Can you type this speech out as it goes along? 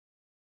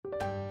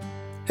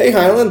Hey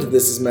Highland,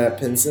 this is Matt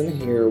Pinson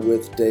here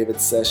with David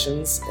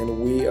Sessions,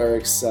 and we are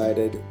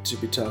excited to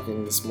be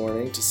talking this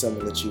morning to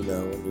someone that you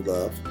know and you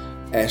love,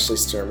 Ashley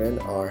Stirman,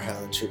 our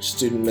Highland Church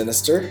student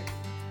minister.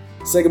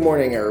 Say good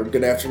morning or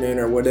good afternoon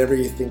or whatever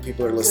you think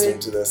people are listening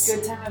to this.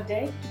 Good time of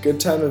day? Good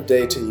time of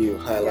day to you,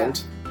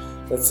 Highland.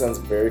 Yeah. That sounds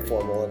very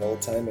formal and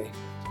old-timey.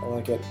 I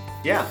like it.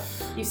 Yeah.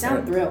 You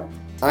sound thrilled.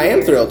 I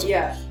am thrilled.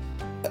 Yeah.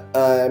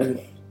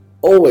 I'm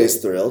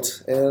always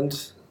thrilled,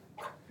 and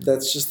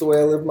that's just the way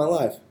I live my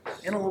life.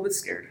 And a little bit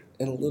scared.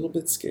 And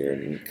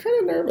kind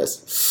of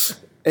nervous.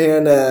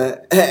 And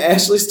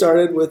Ashley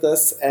started with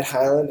us at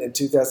Highland in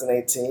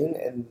 2018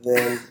 and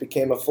then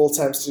became a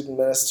full-time student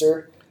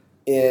minister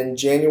in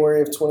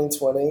January of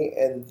 2020.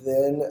 And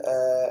then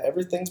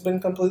everything's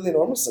been completely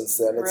normal since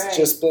then. It's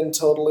just been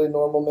totally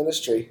normal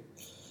ministry.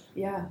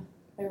 Yeah.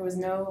 There was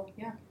no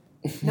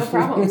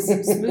problems.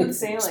 Smooth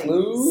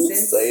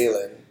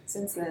sailing.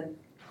 Since then.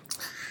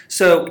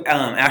 So,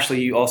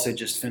 Ashley, you also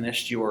just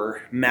finished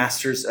your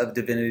Master's of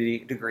Divinity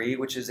degree,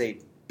 which is a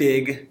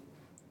big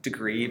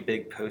degree,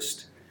 big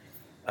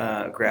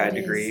post-grad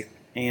degree.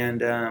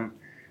 And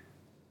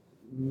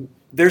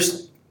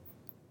there's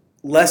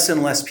less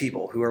and less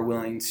people who are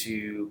willing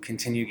to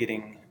continue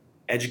getting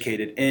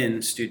educated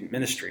in student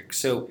ministry.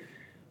 So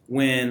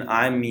when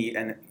I meet,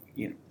 and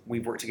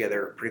we've worked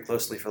together pretty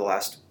closely for the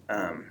last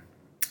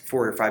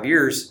 4 or 5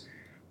 years,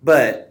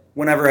 but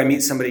whenever I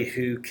meet somebody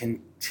who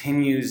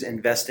continues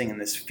investing in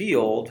this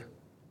field,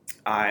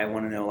 I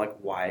want to know,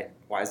 why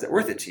is that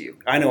worth it to you?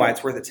 I know why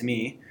it's worth it to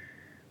me,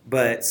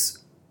 but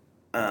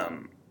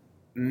student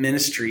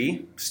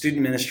ministry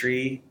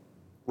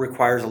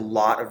requires a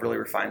lot of really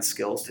refined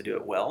skills to do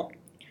it well.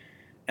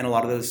 And a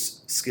lot of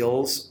those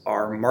skills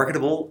are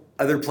marketable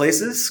other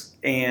places,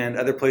 and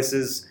other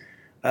places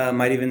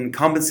might even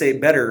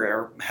compensate better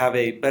or have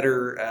a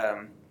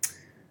better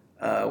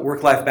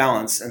work-life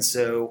balance. And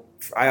so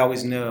I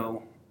always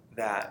know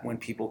that when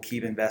people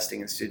keep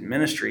investing in student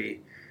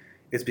ministry,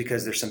 it's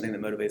because there's something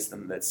that motivates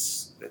them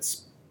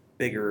that's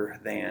bigger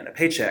than a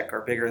paycheck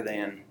or bigger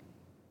than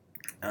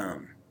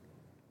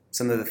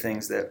some of the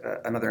things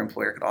that another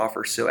employer could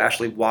offer. So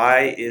Ashley,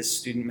 why is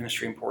student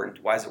ministry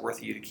important? Why is it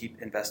worth you to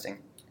keep investing?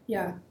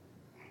 Yeah.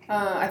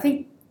 I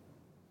think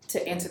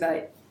to answer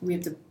that, we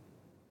have to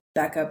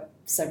back up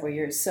several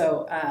years.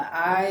 So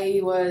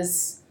I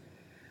was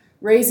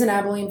raised in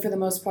Abilene for the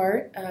most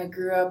part. I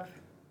grew up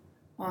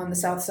on the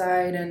south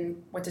side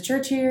and went to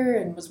church here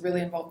and was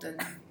really involved in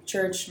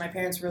church. My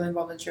parents were really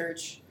involved in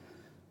church.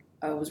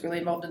 I was really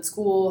involved in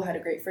school, had a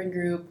great friend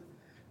group.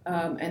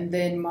 And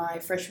then my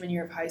freshman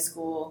year of high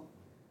school,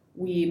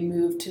 we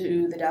moved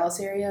to the Dallas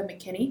area,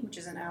 McKinney, which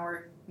is an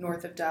hour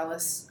north of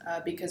Dallas,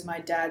 because my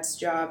dad's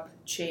job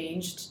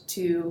changed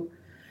to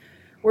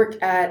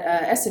work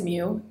at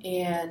SMU.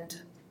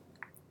 And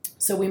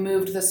so we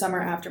moved the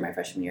summer after my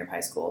freshman year of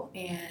high school.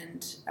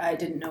 And I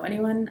didn't know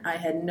anyone. I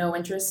had no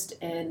interest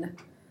in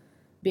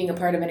being a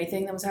part of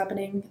anything that was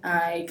happening.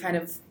 I kind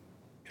of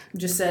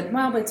just said,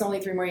 well, but it's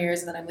only 3 more years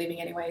and then I'm leaving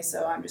anyway,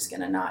 so I'm just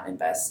going to not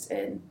invest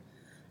in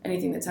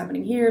anything that's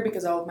happening here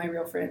because all of my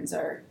real friends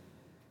are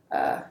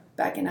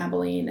back in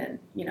Abilene, and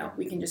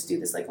we can just do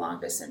this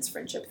long distance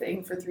friendship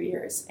thing for 3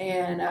 years.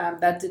 And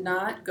that did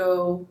not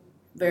go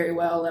very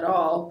well at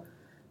all.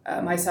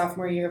 My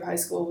sophomore year of high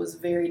school was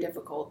very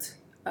difficult,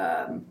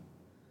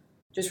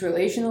 just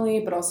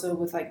relationally, but also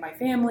with my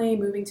family,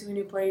 moving to a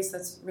new place.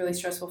 That's really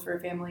stressful for a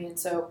family. And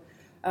so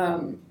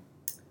I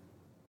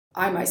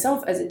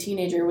myself, as a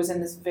teenager, was in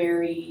this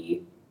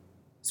very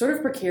sort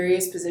of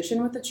precarious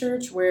position with the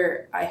church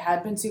where I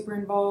had been super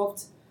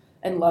involved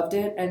and loved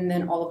it, and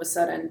then all of a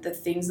sudden the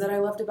things that I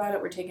loved about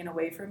it were taken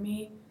away from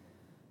me.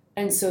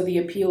 And so the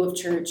appeal of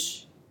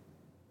church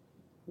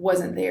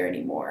wasn't there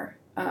anymore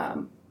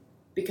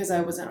because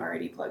I wasn't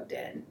already plugged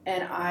in.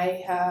 And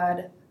I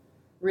had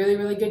really,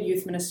 really good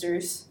youth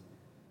ministers,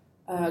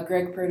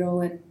 Greg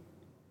Purtle and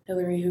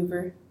Hillary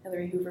Hoover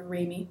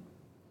Ramey.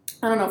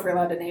 I don't know if we're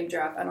allowed to name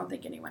drop. I don't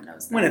think anyone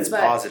knows that. When it's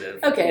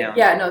positive. Okay,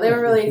 yeah, no, they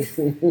were really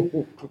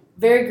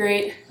very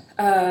great.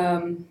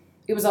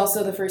 It was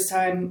also the first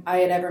time I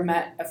had ever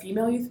met a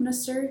female youth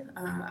minister.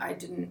 I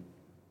didn't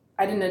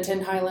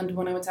attend Highland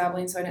when I went to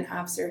Abilene, so I didn't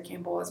have Sarah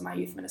Campbell as my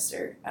youth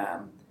minister.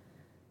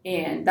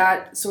 And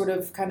that sort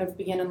of kind of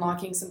began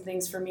unlocking some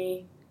things for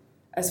me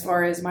as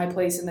far as my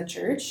place in the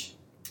church.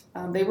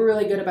 They were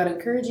really good about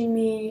encouraging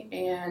me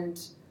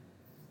and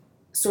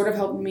sort of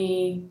helped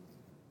me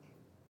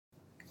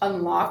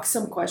unlock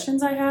some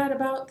questions I had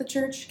about the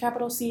church,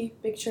 capital C,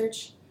 big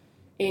church.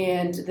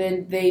 And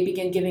then they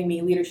began giving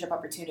me leadership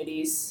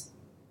opportunities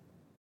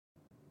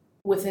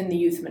within the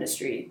youth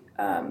ministry,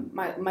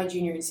 my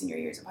junior and senior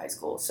years of high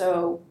school.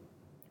 So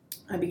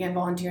I began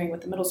volunteering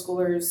with the middle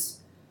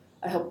schoolers.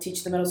 I helped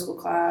teach the middle school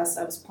class.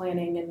 I was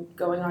planning and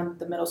going on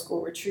the middle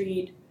school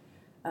retreat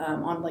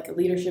on a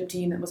leadership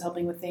team that was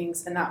helping with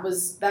things. And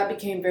that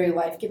became very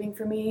life-giving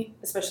for me,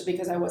 especially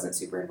because I wasn't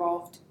super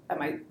involved at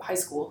my high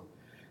school.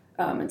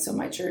 And so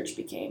my church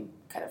became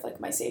kind of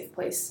my safe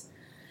place.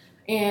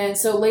 And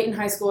so late in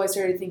high school, I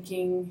started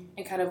thinking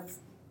and kind of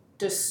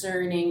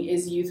discerning,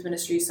 is youth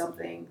ministry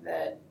something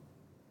that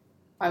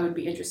I would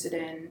be interested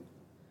in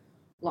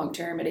long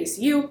term at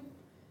ACU?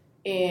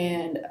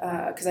 And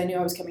because I knew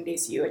I was coming to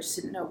ACU, I just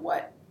didn't know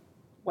what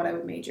I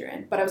would major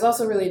in. But I was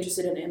also really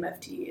interested in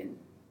MFT and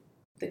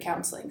the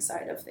counseling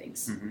side of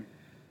things. Mm-hmm.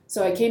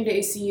 So I came to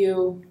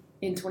ACU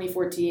in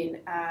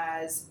 2014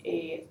 as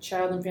a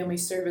child and family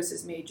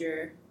services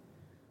major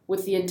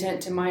with the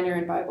intent to minor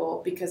in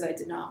Bible because I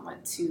did not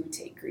want to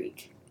take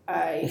Greek.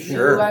 I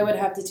Sure. knew I would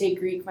have to take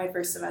Greek my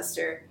first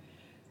semester,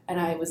 and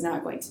I was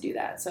not going to do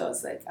that. So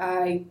it's like,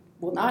 I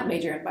will not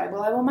major in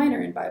Bible, I will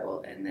minor in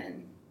Bible, and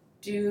then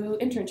do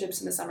internships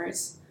in the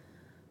summers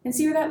and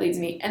see where that leads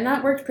me. And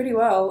that worked pretty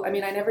well. I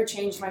mean, I never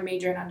changed my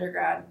major in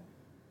undergrad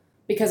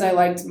because I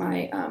liked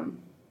my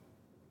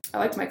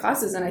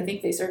classes, and I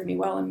think they served me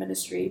well in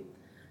ministry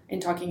in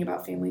talking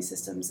about family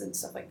systems and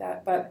stuff like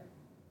that. But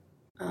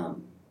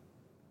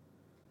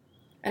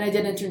and I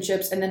did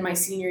internships, and then my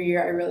senior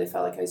year, I really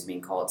felt like I was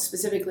being called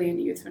specifically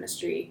into youth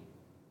ministry,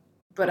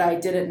 but I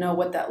didn't know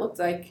what that looked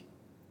like.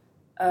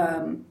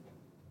 And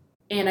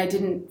I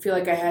didn't feel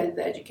like I had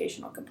the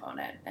educational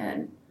component.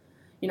 And,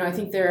 I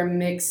think there are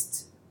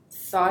mixed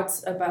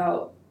thoughts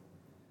about,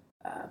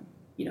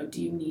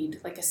 do you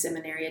need like a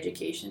seminary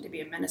education to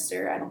be a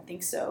minister? I don't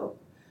think so.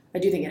 I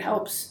do think it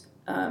helps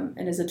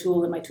and is a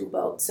tool in my tool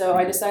belt. So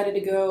I decided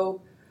to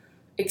go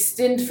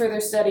extend further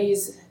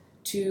studies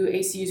to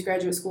ACU's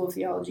Graduate School of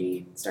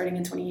Theology starting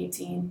in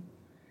 2018.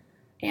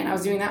 And I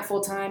was doing that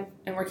full time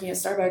and working at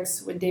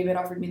Starbucks when David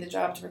offered me the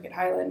job to work at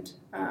Highland.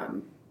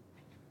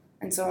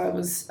 And so I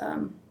was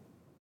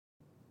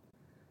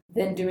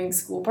then doing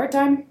school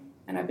part-time,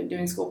 and I've been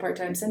doing school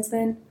part-time since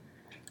then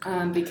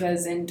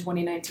because in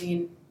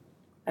 2019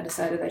 I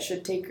decided I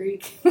should take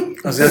Greek. I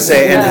was going to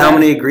say, and how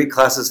many Greek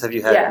classes have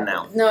you had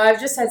now? No,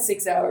 I've just had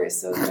 6 hours,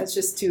 so that's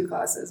just 2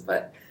 classes.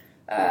 But,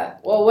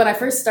 when I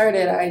first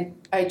started,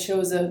 I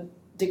chose a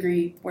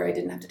degree where I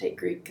didn't have to take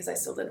Greek because I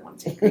still didn't want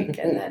to take Greek,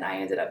 and then I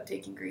ended up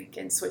taking Greek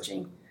and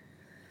switching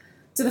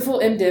to the full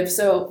MDiv.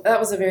 So that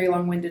was a very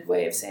long-winded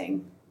way of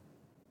saying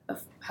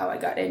of how I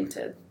got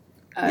into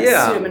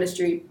student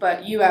ministry.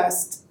 But you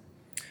asked,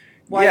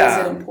 why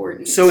is it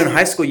important? So in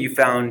high school, you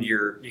kind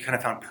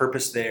of found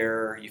purpose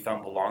there. You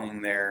found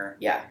belonging there.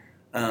 Yeah.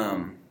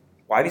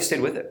 Why have you stayed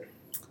with it?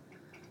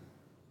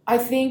 I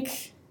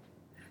think,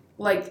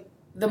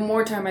 the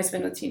more time I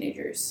spend with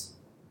teenagers,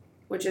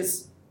 which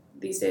is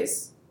these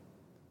days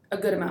a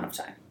good amount of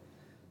time,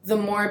 the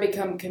more I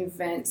become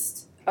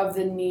convinced of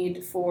the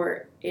need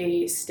for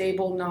a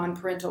stable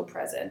non-parental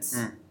presence,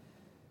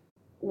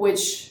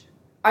 which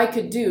I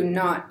could do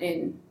not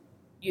in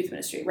youth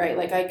ministry, right?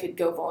 Like I could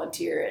go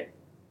volunteer at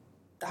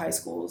the high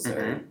schools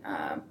or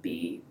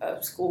be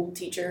a school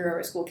teacher or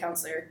a school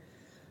counselor.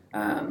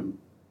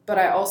 But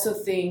I also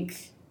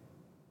think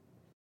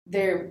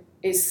there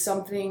is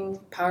something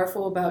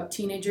powerful about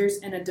teenagers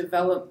in a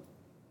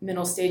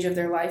developmental stage of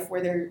their life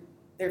where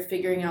they're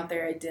figuring out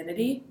their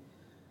identity,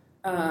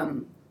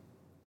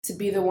 to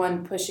be the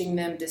one pushing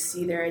them to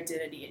see their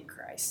identity in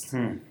Christ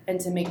and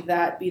to make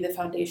that be the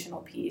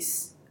foundational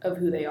piece of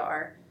who they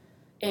are,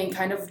 and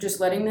kind of just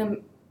letting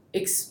them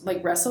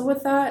wrestle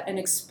with that and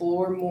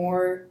explore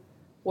more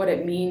what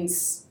it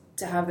means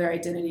to have their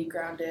identity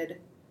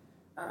grounded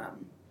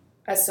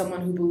as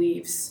someone who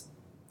believes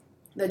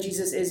that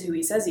Jesus is who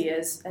he says he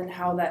is, and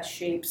how that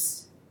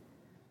shapes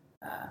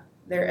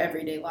their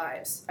everyday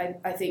lives.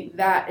 I think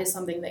that is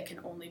something that can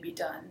only be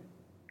done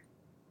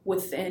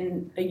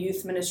within a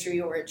youth ministry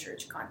or a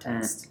church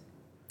context.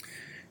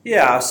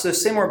 Yeah, so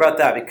say more about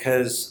that,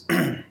 because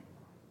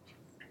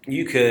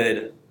you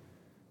could,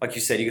 like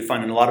you said, you could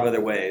find in a lot of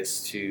other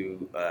ways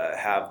to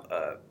have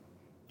a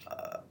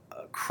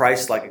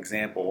Christ-like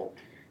example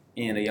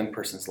in a young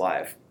person's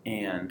life.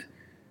 And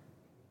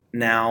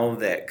now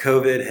that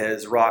COVID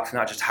has rocked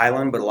not just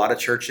Highland, but a lot of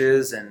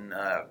churches, and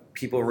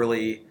people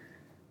really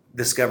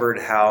discovered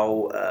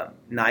how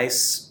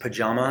nice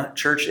pajama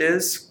church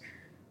is,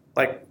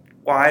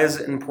 why is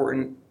it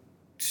important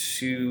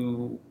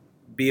to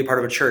be a part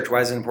of a church?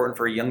 Why is it important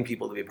for young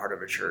people to be a part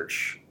of a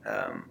church?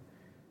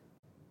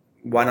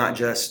 Why not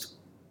just,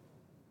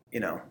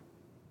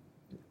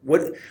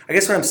 what I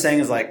guess what I'm saying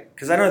is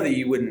because I know that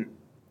you wouldn't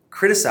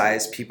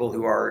criticize people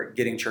who are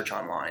getting church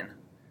online,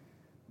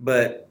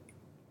 but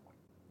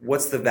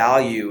what's the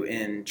value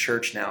in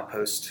church now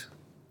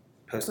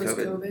post-COVID?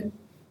 Post-COVID?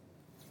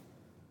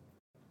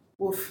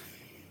 Oof.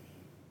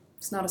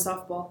 It's not a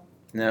softball.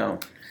 No.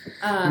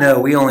 No,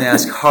 we only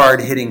ask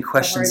hard-hitting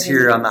questions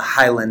here on the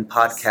Highland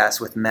podcast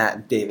with Matt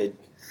and David.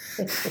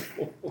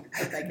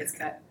 That gets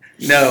cut.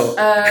 No.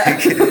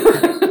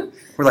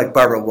 We're like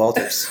Barbara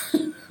Walters.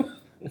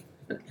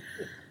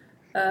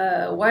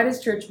 Why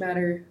does church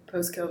matter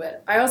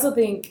post-COVID? I also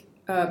think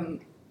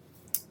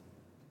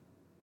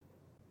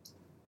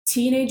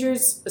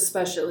teenagers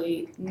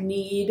especially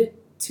need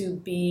to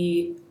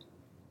be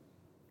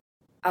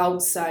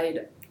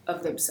outside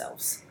of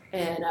themselves.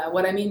 And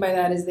what I mean by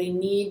that is they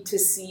need to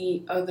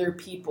see other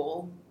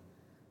people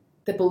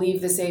that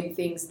believe the same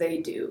things they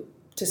do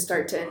to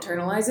start to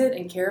internalize it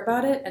and care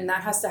about it, and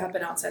that has to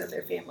happen outside of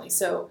their family.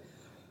 So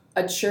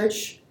a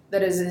church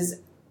that is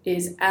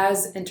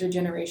as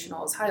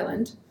intergenerational as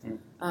Highland,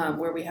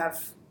 where we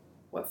have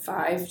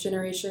 5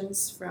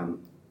 generations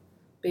from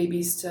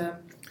babies to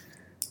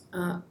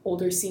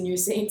older senior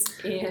saints,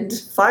 and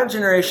 5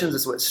 generations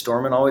is what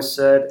Stirman always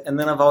said, and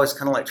then I've always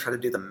kind of like tried to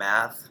do the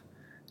math,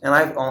 and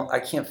I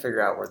can't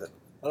figure out where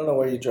I don't know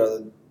where you draw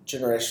the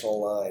generational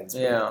lines.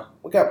 But yeah,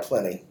 we got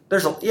plenty.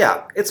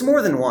 It's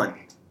more than one.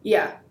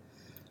 Yeah,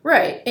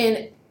 right.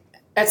 And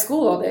at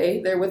school all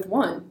day, they're with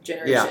one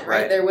generation, Yeah, right?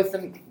 right. They're with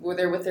them.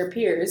 They're with their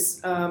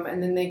peers,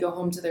 and then they go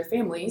home to their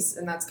families,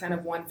 and that's kind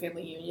of one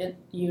family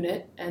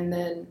unit. And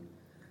then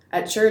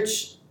at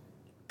church,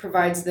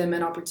 provides them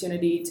an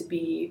opportunity to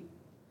be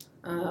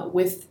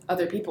with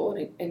other people.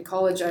 In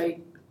college,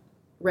 I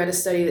read a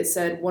study that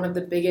said one of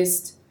the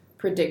biggest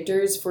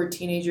predictors for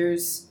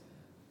teenagers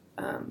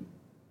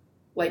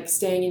like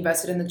staying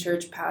invested in the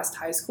church past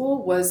high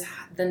school was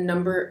the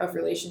number of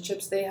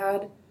relationships they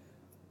had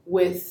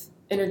with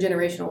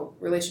intergenerational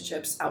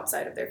relationships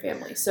outside of their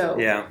family. So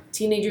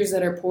teenagers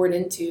that are poured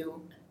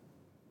into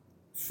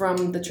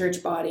from the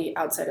church body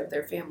outside of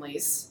their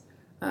families,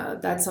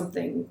 that's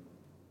something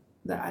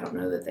that I don't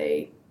know that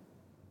they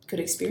could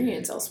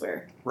experience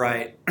elsewhere.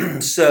 Right.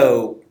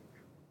 So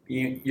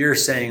you're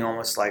saying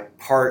almost like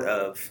part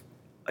of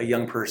a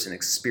young person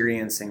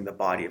experiencing the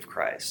body of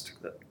Christ,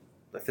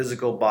 the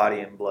physical body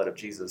and blood of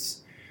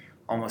Jesus,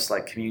 almost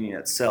like communion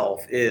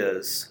itself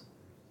is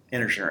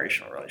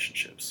intergenerational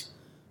relationships.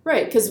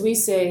 Right, because we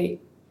say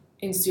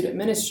in student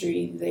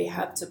ministry they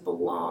have to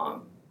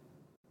belong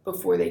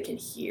before they can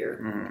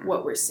hear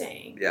what we're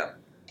saying. Yeah.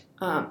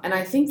 And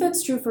I think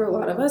that's true for a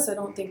lot of us. I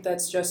don't think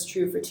that's just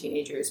true for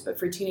teenagers, but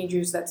for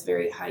teenagers that's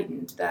very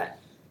heightened, that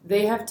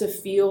they have to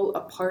feel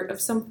a part of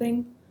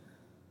something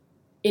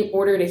in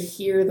order to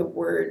hear the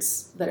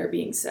words that are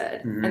being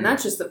said. And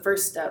that's just the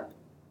first step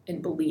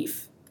in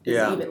belief,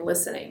 is even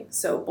listening.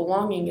 So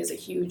belonging is a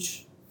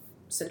huge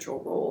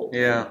central role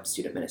in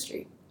student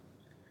ministry.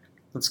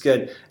 That's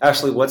good.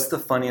 Ashley, what's the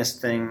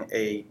funniest thing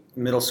a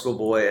middle school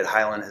boy at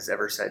Highland has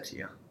ever said to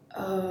you?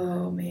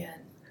 Oh, man.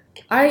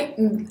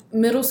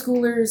 Middle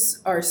schoolers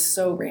are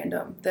so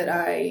random that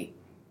I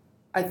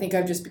think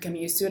I've just become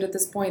used to it at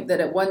this point, that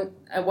at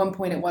one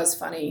point it was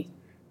funny,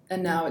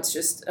 and now it's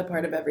just a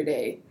part of every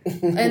day.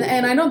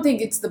 And I don't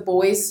think it's the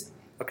boys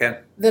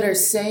that are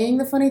saying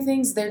the funny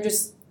things. They're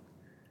just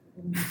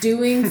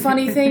doing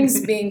funny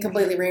things, being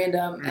completely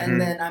random,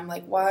 and then I'm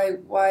like, why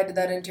did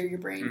that enter your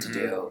brain to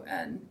do?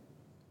 And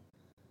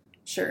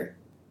sure,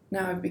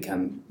 now I've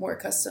become more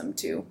accustomed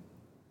to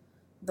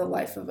the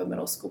life of a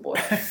middle school boy.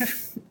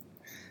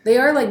 They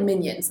are like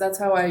minions. That's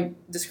how I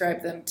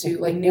describe them to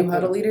like new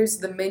huddle leaders.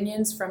 The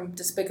minions from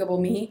Despicable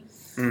Me,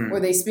 where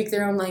they speak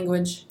their own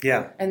language.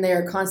 Yeah. And they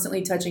are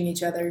constantly touching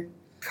each other.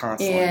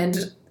 Constantly.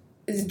 And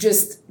it's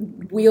just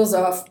wheels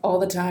off all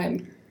the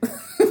time.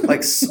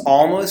 Like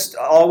almost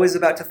always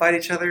about to fight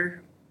each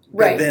other,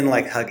 but then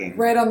like hugging.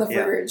 Right on the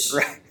verge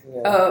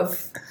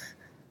of.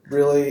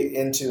 Really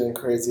into and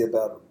crazy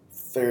about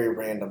very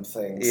random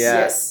things.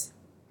 Yes.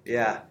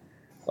 Yeah.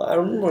 Well, I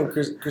remember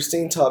when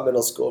Christine taught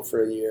middle school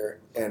for a year,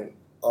 and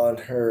on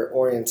her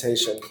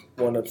orientation,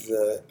 one of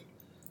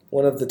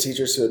the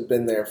teachers who had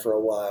been there for a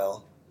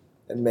while,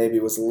 and maybe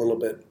was a little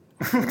bit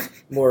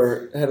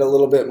had a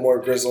little bit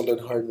more grizzled and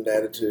hardened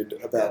attitude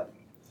about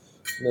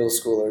middle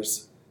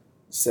schoolers,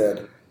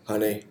 said,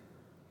 "Honey,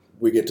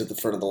 we get to the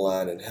front of the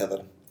line in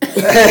heaven."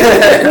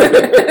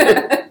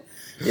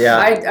 Yeah,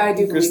 I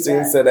do believe Christine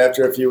that. said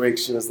after a few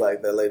weeks, she was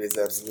like, "That lady's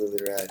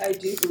absolutely right." I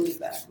do believe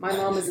that. My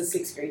mom is a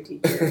 6th grade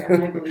teacher,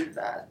 and I believe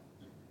that.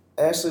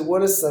 Ashley,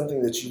 what is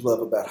something that you love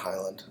about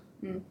Highland?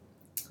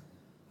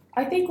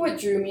 I think what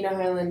drew me to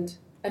Highland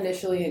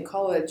initially in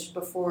college,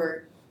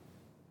 before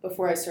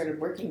I started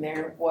working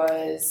there,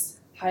 was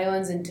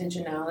Highland's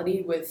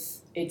intentionality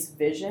with its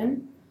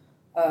vision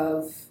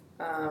of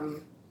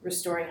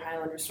restoring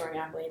Highland, restoring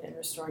Abilene, and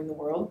restoring the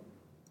world.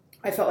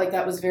 I felt like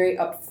that was very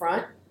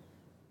upfront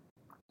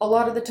a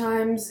lot of the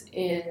times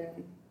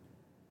in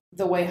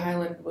the way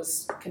Highland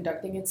was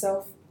conducting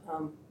itself,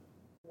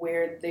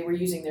 where they were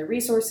using their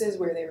resources,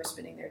 where they were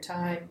spending their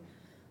time,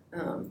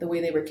 the way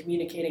they were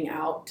communicating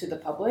out to the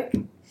public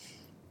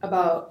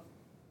about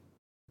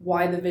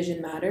why the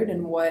vision mattered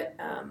and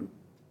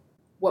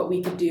what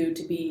we could do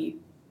to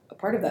be a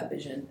part of that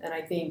vision. And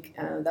I think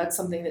that's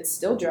something that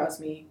still draws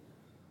me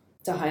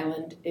to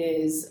Highland,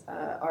 is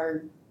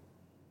our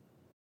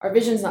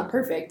vision's not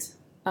perfect,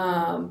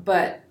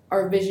 but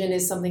our vision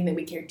is something that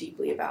we care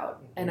deeply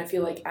about. And I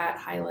feel like at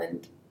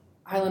Highland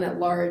at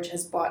large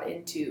has bought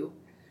into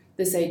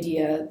this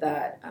idea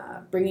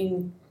that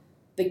bringing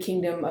the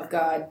kingdom of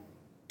God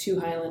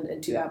to Highland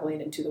and to Abilene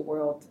and to the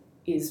world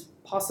is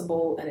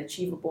possible and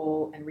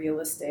achievable and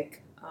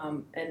realistic.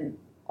 And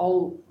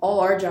all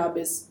our job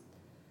is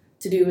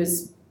to do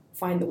is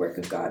find the work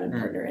of God and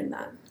partner in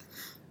that.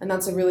 And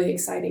that's a really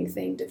exciting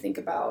thing to think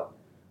about,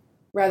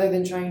 rather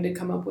than trying to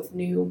come up with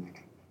new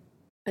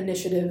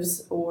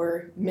initiatives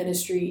or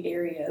ministry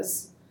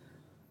areas.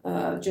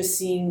 just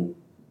seeing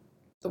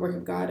the work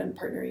of God and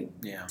partnering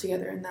Yeah.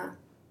 together in that.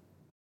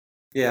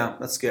 Yeah,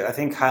 that's good. I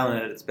think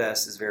Highland at its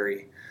best is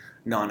very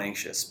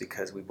non-anxious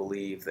because we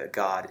believe that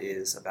God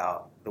is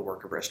about the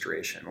work of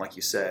restoration. Like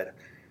you said,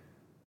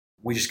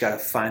 we just got to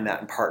find that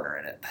and partner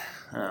in it.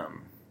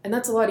 And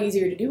that's a lot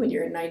easier to do when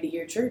you're a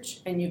 90-year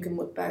church and you can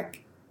look back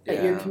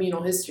at your Yeah.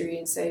 communal history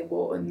and say,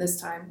 well, in this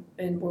time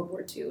in World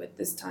War II, at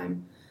this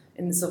time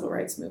in the Civil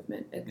Rights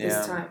Movement, at Yeah.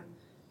 this time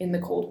in the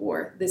Cold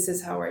War, this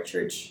is how our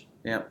church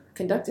Yep.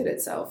 conducted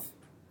itself.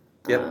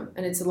 Yep.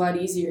 And it's a lot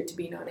easier to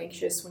be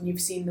non-anxious when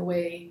you've seen the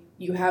way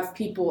you have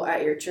people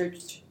at your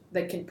church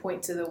that can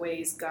point to the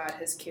ways God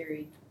has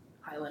carried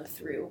Highland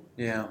through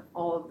Yeah,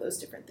 all of those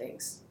different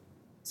things.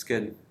 it's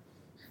good.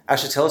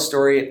 Actually, tell a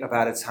story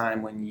about a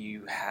time when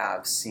you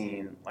have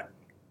seen, like,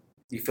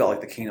 you felt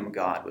like the kingdom of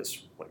God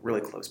was like,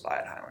 really close by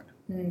at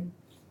Highland.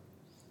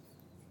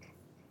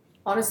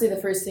 Honestly, the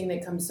first thing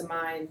that comes to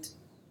mind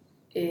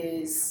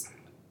is,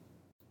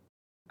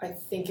 I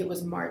think it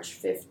was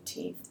March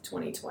 15th,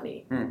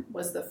 2020,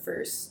 was the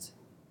first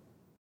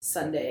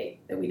Sunday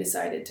that we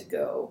decided to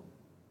go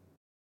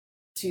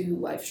to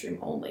live stream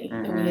only.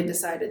 And we had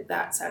decided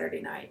that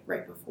Saturday night,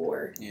 right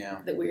before,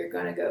 that we were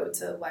going to go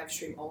to live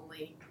stream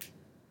only.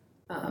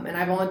 And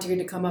I volunteered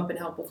to come up and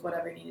help with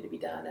whatever needed to be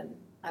done. And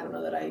I don't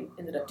know that I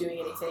ended up doing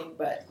anything,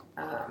 but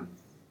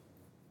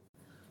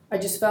I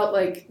just felt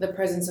like the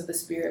presence of the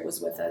Spirit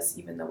was with us,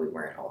 even though we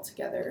weren't all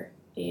together.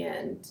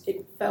 And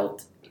it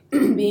felt,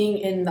 being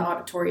in the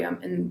auditorium,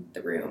 in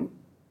the room,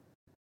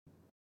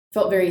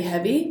 felt very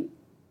heavy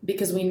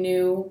because we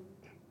knew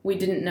we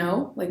didn't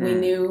know. Like, we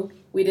knew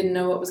we didn't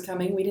know what was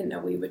coming. We didn't know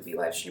we would be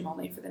live stream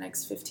only for the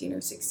next 15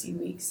 or 16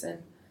 weeks.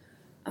 And,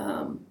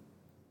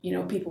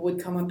 people would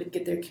come up and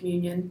get their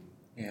communion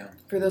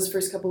for those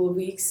first couple of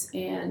weeks.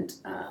 And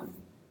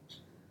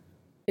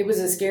it was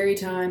a scary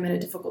time and a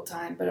difficult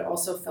time, but it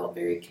also felt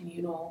very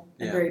communal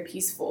and very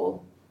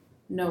peaceful,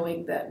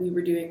 knowing that we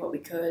were doing what we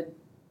could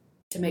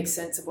to make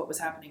sense of what was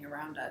happening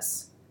around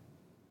us.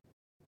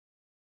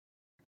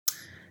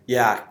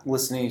 Yeah,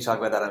 listening to you talk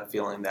about that, I'm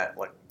feeling that,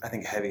 like, I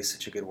think heavy is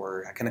such a good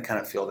word. I kind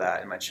of feel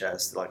that in my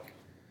chest, like,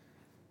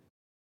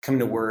 coming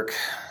to work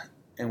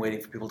and waiting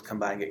for people to come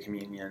by and get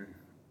communion,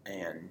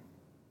 and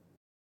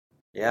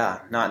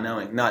not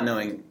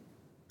knowing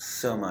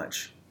so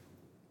much.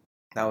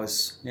 That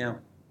was,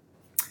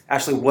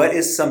 Ashley, what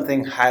is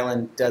something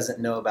Highland doesn't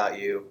know about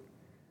you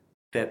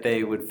that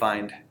they would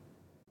find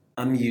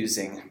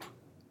amusing?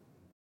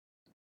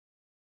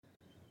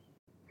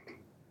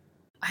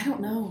 I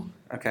don't know.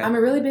 Okay. I'm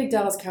a really big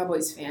Dallas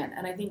Cowboys fan,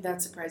 and I think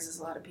that surprises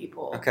a lot of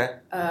people. Okay.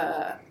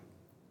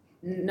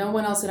 No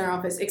one else in our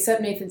office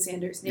except Nathan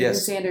Sanders. Nathan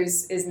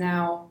Sanders is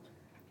now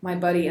my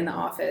buddy in the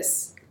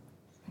office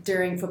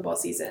during football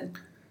season.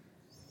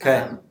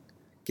 Okay.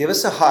 Give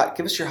us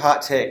your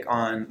hot take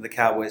on the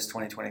Cowboys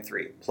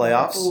 2023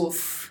 playoffs.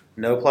 Oof.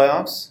 No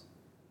playoffs.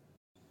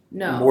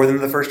 No. More than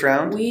the first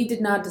round. We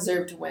did not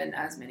deserve to win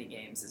as many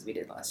games as we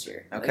did last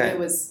year. Okay.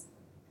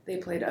 They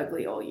played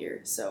ugly all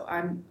year, so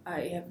I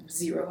have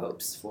zero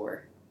hopes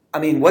for. I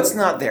mean, what's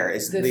not there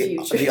is the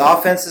future. The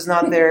offense is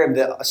not there.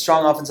 A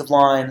strong offensive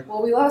line.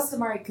 Well, we lost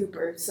Amari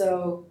Cooper,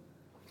 so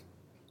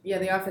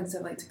the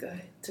offensive line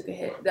took a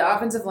hit. The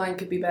offensive line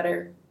could be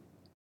better.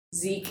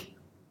 Zeke,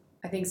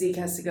 I think Zeke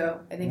has to go.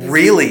 I think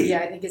really.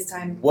 I think his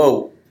time.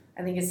 Whoa.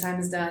 I think his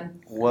time is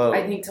done. Whoa.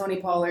 I think Tony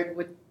Pollard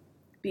would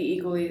be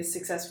equally as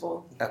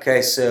successful.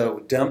 Okay, so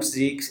dump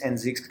Zeke's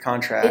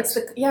contract.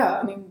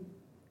 I mean,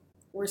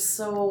 we're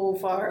so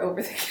far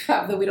over the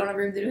cap that we don't have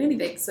room to do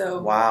anything.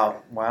 So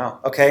wow.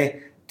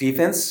 Okay,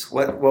 defense.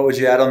 What would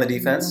you add on the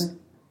defense?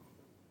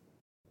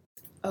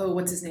 Oh,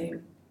 what's his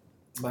name?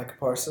 Micah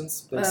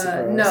Parsons. We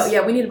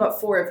need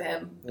about 4 of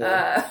him,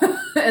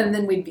 and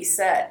then we'd be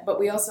set. But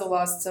we also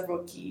lost several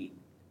key.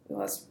 We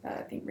lost,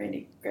 I think,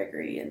 Randy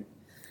Gregory, and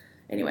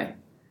anyway,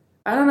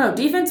 I don't know.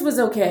 Defense was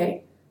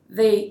okay.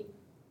 They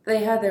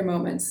had their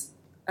moments,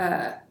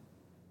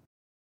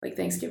 like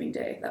Thanksgiving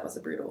Day. That was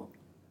a brutal.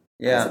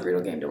 Yeah. It was a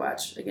brutal game to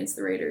watch against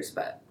the Raiders,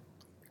 but.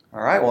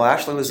 All right. Well,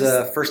 Ashley was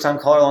a first-time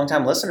caller,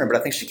 long-time listener, but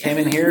I think she came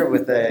in here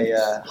with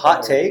a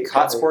hot take,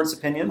 hot sports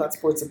opinion. Hot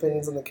sports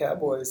opinions on the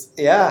Cowboys.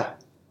 Yeah.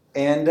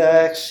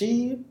 And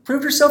she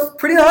proved herself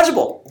pretty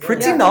knowledgeable.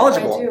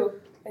 Knowledgeable.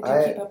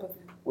 I do keep up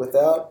with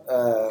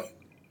it.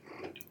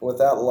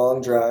 Without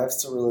long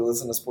drives to really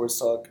listen to sports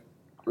talk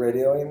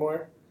radio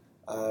anymore,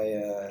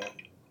 I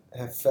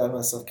have found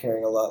myself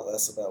caring a lot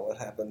less about what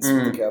happens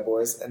with the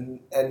Cowboys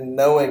and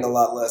knowing a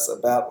lot less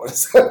about what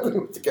has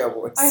happened with the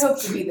Cowboys. I hope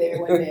to be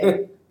there one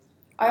day.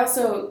 I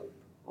also,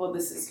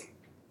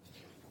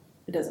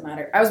 it doesn't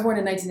matter. I was born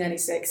in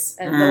 1996,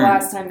 and the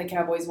last time the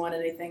Cowboys won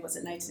anything was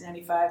in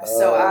 1995.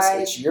 So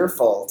it's your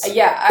fault.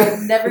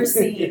 I've never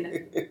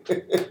seen.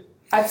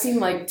 I've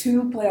seen like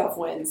 2 playoff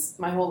wins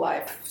my whole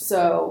life.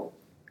 So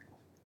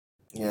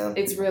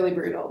it's really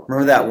brutal.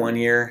 Remember that one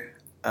year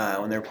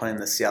when they were playing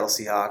the Seattle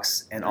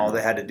Seahawks, and all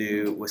they had to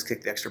do was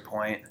kick the extra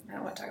point. I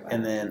don't want to talk about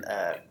and it. then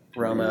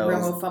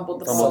Romo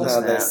fumbled the ball.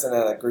 Somehow they sent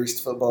out a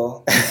greased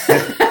football.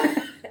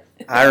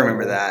 I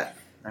remember that.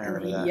 I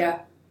remember that.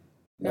 Yeah.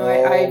 No,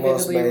 I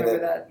Almost vividly made remember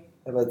it. that.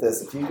 How about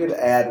this? If you could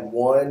add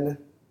one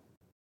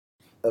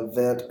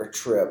event or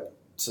trip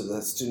to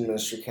the student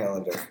ministry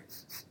calendar,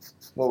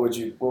 what would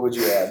you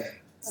add?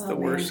 It's the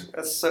worst.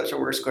 That's such a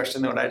worse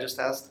question than what I just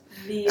asked.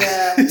 The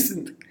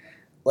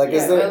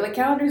the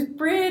calendar's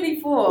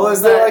pretty full. Well,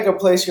 is there like a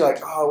place you're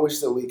like, oh, I wish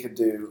that we could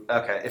do?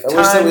 Okay. I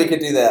wish that we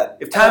could do that.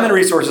 If time and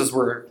resources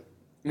were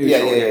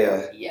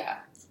neutral. Yeah.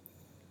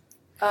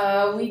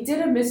 We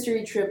did a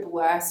mystery trip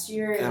last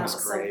year, and that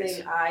was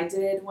something I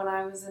did when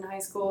I was in high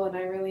school, and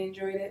I really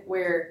enjoyed it,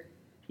 where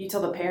you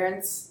tell the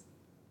parents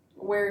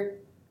where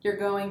you're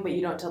going, but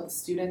you don't tell the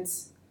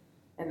students,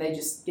 and they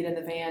just get in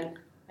the van.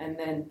 And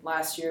then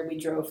last year we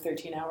drove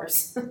 13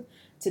 hours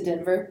to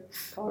Denver,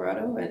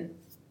 Colorado, and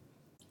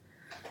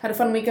had a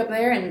fun week up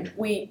there. And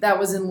that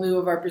was in lieu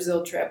of our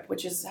Brazil trip,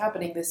 which is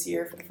happening this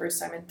year for the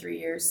first time in 3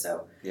 years.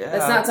 So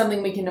that's not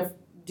something we can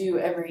do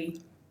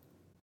every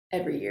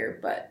year,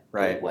 but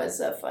it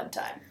was a fun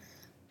time.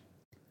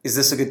 Is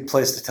this a good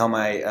place to tell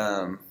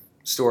my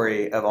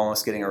story of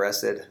almost getting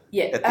arrested?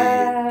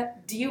 Yeah.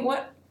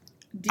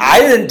 I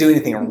didn't do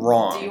anything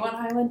wrong. Do you want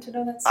Highland to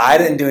know that story? I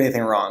didn't do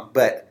anything wrong,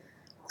 but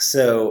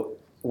so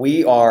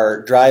we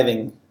are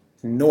driving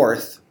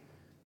north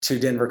to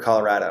Denver,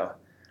 Colorado,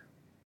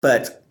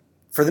 but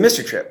for the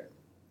mystery trip.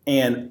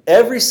 And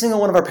every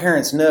single one of our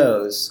parents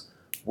knows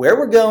where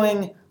we're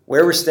going,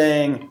 where we're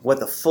staying, what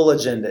the full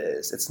agenda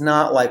is. It's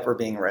not like we're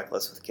being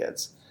reckless with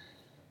kids.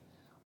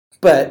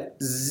 But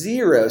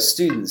 0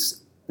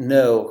 students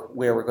know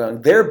where we're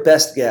going. Their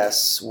best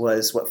guess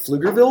was,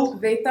 Pflugerville?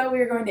 They thought we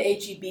were going to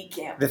HEB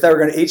camp. They thought we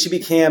were going to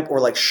HEB camp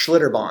or like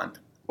Schlitterbahn.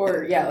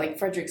 Or, like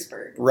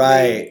Fredericksburg.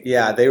 Right,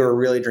 yeah, they were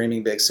really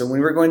dreaming big. So when we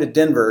were going to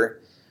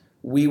Denver,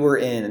 we were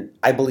in,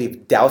 I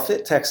believe,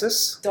 Dalhart,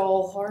 Texas.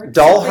 Dalhart,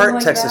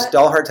 Texas.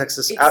 Dalhart,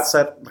 Texas,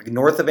 outside, like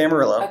north of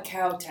Amarillo. A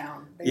cow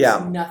town.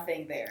 There's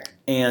nothing there.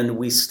 And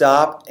we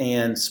stopped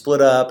and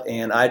split up,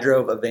 and I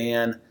drove a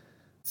van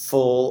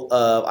full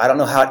of, I don't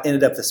know how it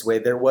ended up this way.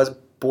 There was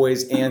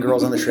boys and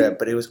girls on the trip,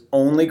 but it was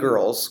only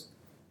girls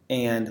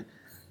and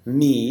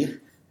me.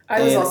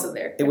 I was also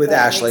there. With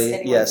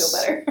Ashley,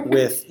 yes. Feel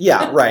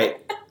better. Right.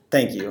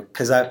 Thank you,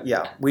 because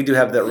we do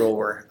have that rule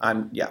where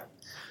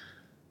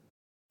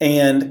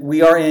and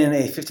we are in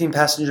a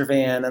 15-passenger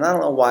van, and I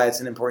don't know why it's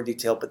an important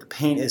detail, but the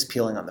paint is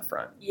peeling on the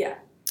front. Yeah,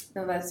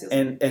 no, that's just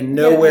and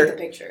nowhere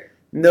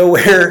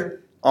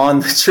on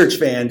the church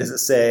van does it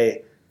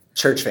say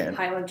church van.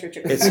 Highland Church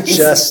of It's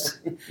Christ.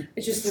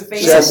 just a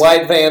van, just a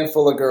white van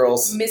full of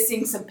girls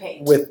missing some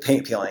paint with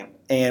paint peeling,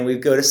 and we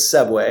go to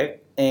Subway,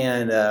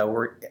 and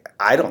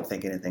I don't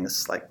think anything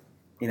is like,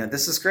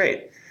 this is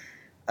great.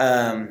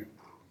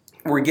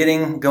 We're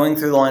going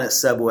through the line at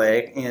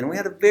Subway, and we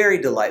had a very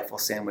delightful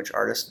sandwich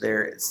artist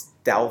there. It's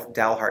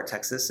Dalhart,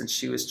 Texas, and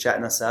she was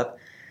chatting us up,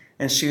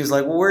 and she was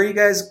like, well, where are you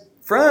guys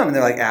from? And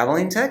they're like,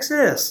 Abilene,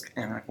 Texas.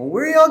 And I'm like, well,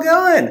 where are y'all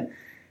going?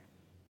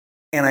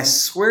 And I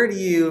swear to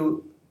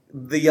you,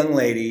 the young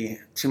lady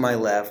to my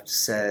left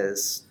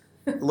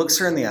looks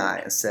her in the eye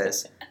and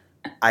says,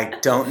 I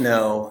don't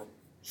know.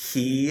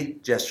 He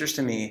gestures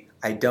to me,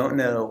 I don't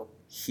know.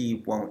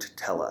 He won't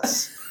tell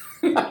us.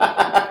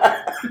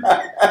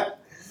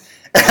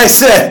 I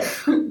said,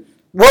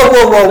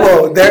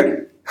 whoa.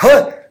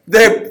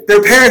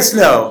 Their parents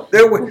know.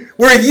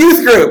 We're a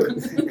youth group.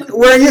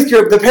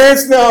 The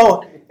parents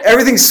know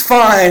everything's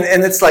fine.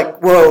 And it's like,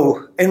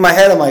 whoa. In my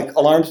head, I'm like,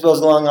 alarm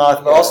bells going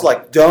off. But also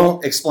like,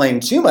 don't explain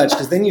too much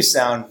because then you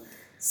sound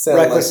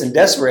reckless and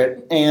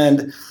desperate.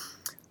 And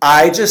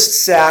I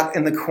just sat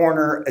in the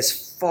corner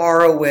as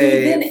far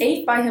away. He then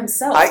ate by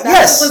himself.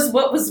 That was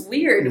what was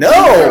weird. No.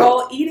 We were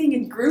all eating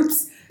in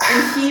groups.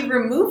 And he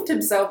removed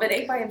himself and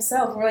ate by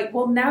himself. We're like,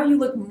 well, now you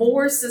look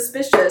more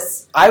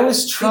suspicious. I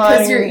was trying.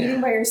 Because you're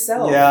eating by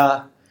yourself.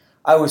 Yeah.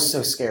 I was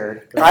so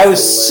scared. I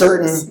was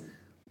certain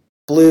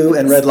blue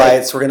and red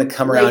lights were going to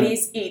come around any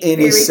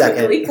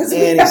second. Because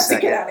we have to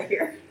get out of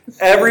here.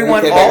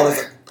 Everyone,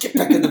 get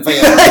back in the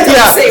van.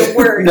 Don't say a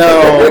word.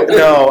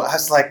 No. I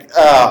was like,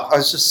 I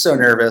was just so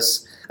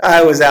nervous.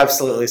 I was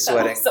absolutely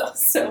sweating.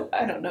 So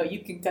I don't know. You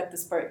can cut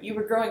this part. You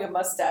were growing a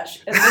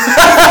mustache, and then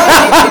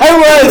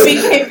I was.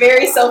 You became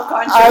very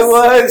self-conscious. I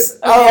was.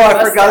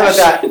 I forgot about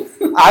that.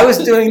 I was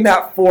doing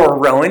that for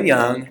Rowan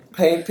Young.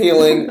 Paint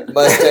peeling,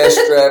 mustache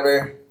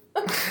driver,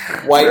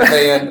 white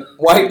van,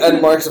 white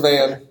unmarked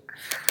van.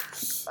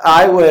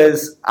 I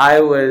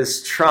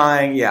was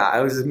trying. Yeah, I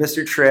was a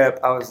Mr.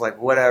 Trip. I was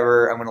like,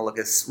 whatever. I'm going to look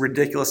as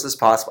ridiculous as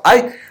possible.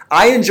 I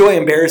enjoy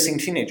embarrassing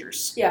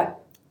teenagers. Yeah.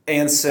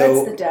 And so,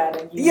 that's the dad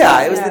in you.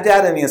 Yeah, it was the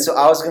dad in me. And so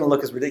I was going to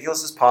look as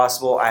ridiculous as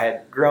possible. I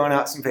had grown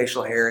out some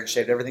facial hair and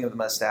shaved everything with a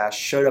mustache.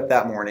 Showed up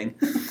that morning.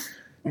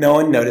 No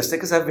one noticed it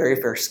because I have very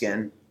fair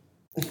skin.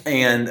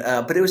 And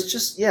but it was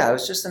just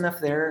enough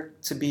there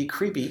to be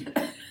creepy,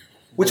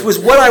 which was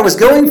what I was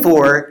going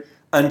for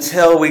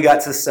until we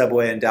got to the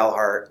Subway in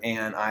Dalhart,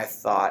 and I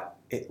thought,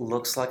 it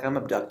looks like I'm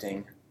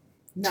abducting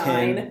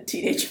 9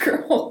 teenage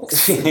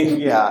girls.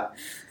 Yeah.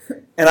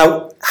 And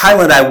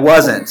Highland, I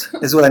wasn't,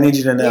 is what I need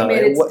you to know. We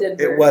made it to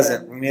Denver. It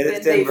wasn't. We made it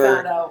to Denver. They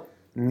found out.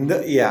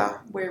 No, yeah,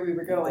 where we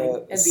were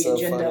going and the so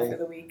agenda funny. for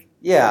the week.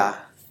 yeah.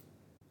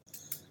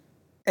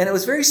 And it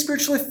was very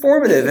spiritually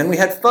formative, and we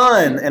had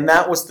fun, and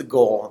that was the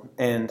goal.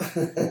 And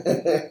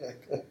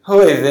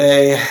hoy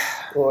vey,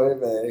 Boy,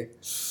 May.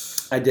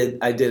 I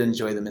did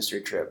enjoy the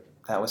mystery trip.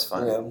 That was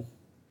fun. Yeah.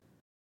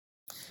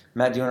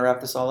 Matt, do you want to wrap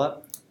this all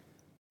up?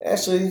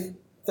 Ashley,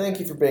 thank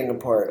you for being a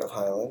part of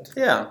Highland.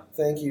 Yeah.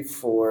 Thank you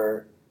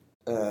for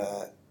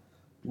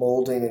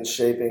molding and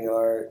shaping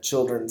our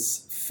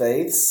children's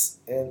faiths,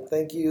 and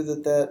thank you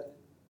that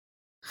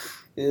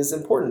is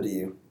important to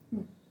you.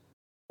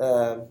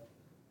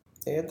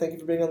 And thank you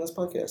for being on this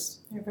podcast.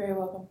 You're very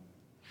welcome.